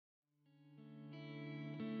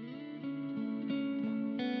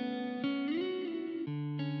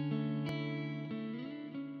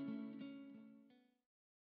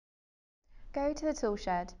Go to the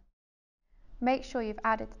toolshed. Make sure you've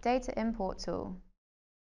added the Data Import tool.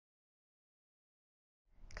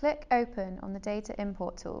 Click Open on the Data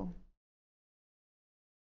Import tool.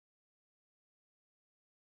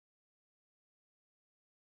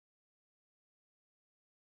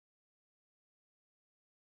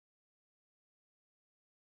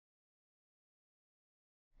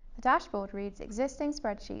 The dashboard reads existing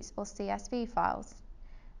spreadsheets or CSV files.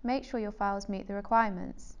 Make sure your files meet the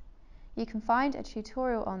requirements. You can find a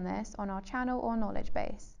tutorial on this on our channel or knowledge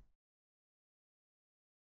base.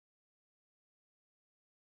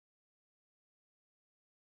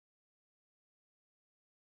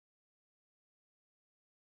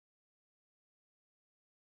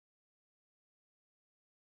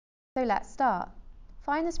 So let's start.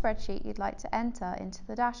 Find the spreadsheet you'd like to enter into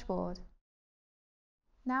the dashboard.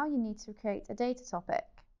 Now you need to create a data topic.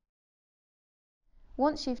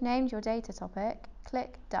 Once you've named your data topic,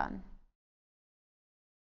 click Done.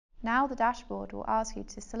 Now the dashboard will ask you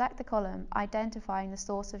to select the column identifying the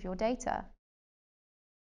source of your data.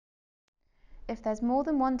 If there's more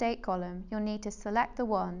than one date column, you'll need to select the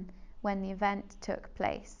one when the event took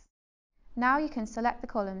place. Now you can select the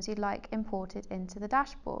columns you'd like imported into the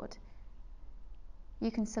dashboard.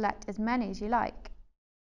 You can select as many as you like.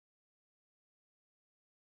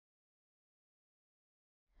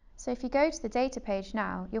 So if you go to the data page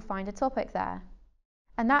now, you'll find a topic there.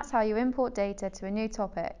 And that's how you import data to a new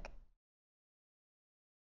topic.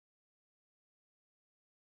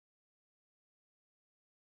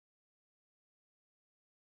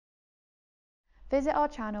 Visit our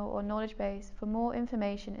channel or knowledge base for more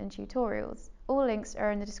information and tutorials. All links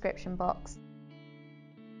are in the description box.